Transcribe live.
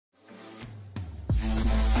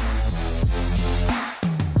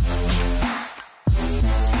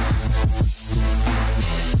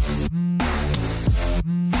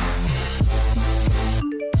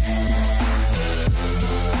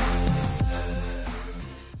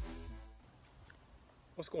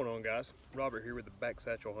What's going on, guys? Robert here with the Back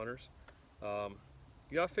Satchel Hunters. I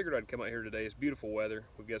figured I'd come out here today. It's beautiful weather.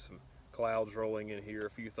 We've got some clouds rolling in here, a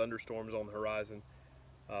few thunderstorms on the horizon.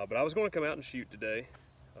 But I was going to come out and shoot today.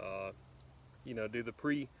 Do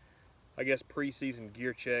the pre-season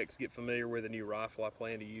gear checks, get familiar with the new rifle I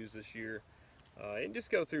plan to use this year, and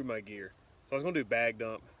just go through my gear. So I was going to do bag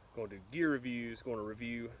dump, going to do gear reviews, going to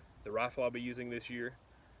review the rifle I'll be using this year.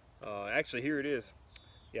 Actually, here it is.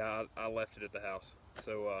 Yeah, I left it at the house.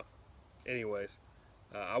 So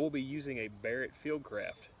I will be using a Barrett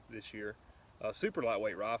Fieldcraft this year, a super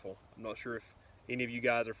lightweight rifle. I'm not sure if any of you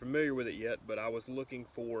guys are familiar with it yet, but I was looking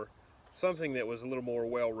for something that was a little more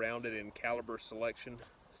well-rounded in caliber selection.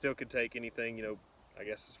 Still could take anything, I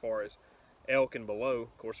guess as far as elk and below.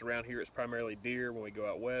 Of course, around here it's primarily deer. When we go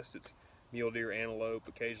out west, it's mule deer, antelope,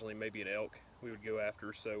 occasionally maybe an elk we would go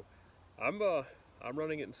after. So I'm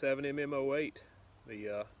running it in 7mm 08,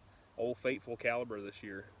 the old faithful caliber this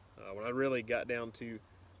year. When I really got down to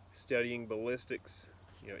studying ballistics,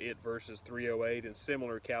 it versus 308 and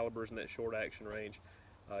similar calibers in that short action range,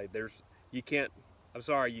 you can't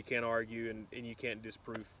argue and you can't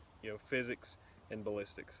disprove, physics and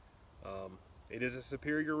ballistics. It is a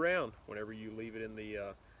superior round whenever you leave it in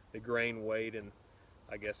the grain weight and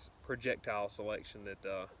I guess projectile selection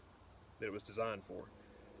that it was designed for.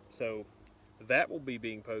 So that will be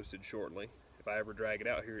being posted shortly. If I ever drag it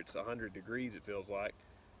out here, it's 100 degrees, it feels like.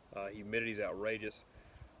 Humidity's outrageous.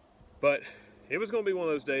 But it was going to be one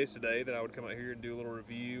of those days today that I would come out here and do a little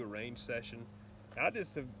review, a range session.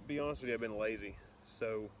 To be honest with you, I've been lazy.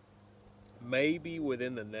 So maybe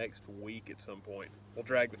within the next week at some point, we'll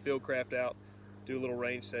drag the Fieldcraft out, do a little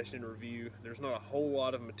range session review. There's not a whole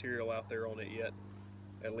lot of material out there on it yet,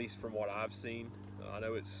 at least from what I've seen. I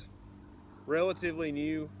know it's relatively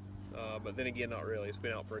new, but then again, not really. It's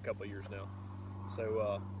been out for a couple of years now.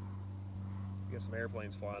 So get some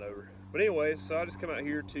airplanes flying over. But anyways, so I just come out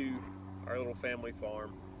here to our little family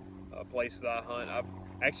farm, a place that I hunt.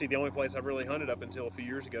 Actually the only place I've really hunted up until a few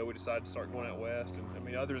years ago. We decided to start going out west,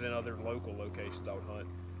 and other than other local locations I would hunt,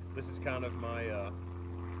 this is kind of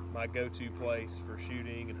my go-to place for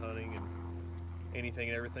shooting and hunting and anything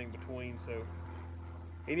and everything between. So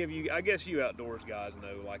any of you, I guess you outdoors guys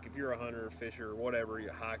know, like if you're a hunter, fisher, or whatever,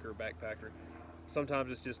 you're a hiker, backpacker,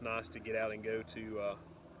 sometimes it's just nice to get out and go to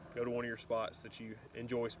one of your spots that you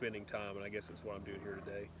enjoy spending time, and I guess that's what I'm doing here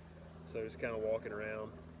today. So just kind of walking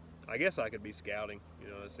around. I guess I could be scouting,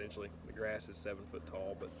 essentially. The grass is 7 foot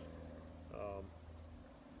tall, but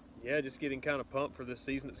yeah, just getting kind of pumped for this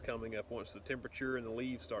season that's coming up once the temperature and the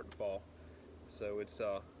leaves start to fall. So it's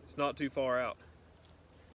not too far out.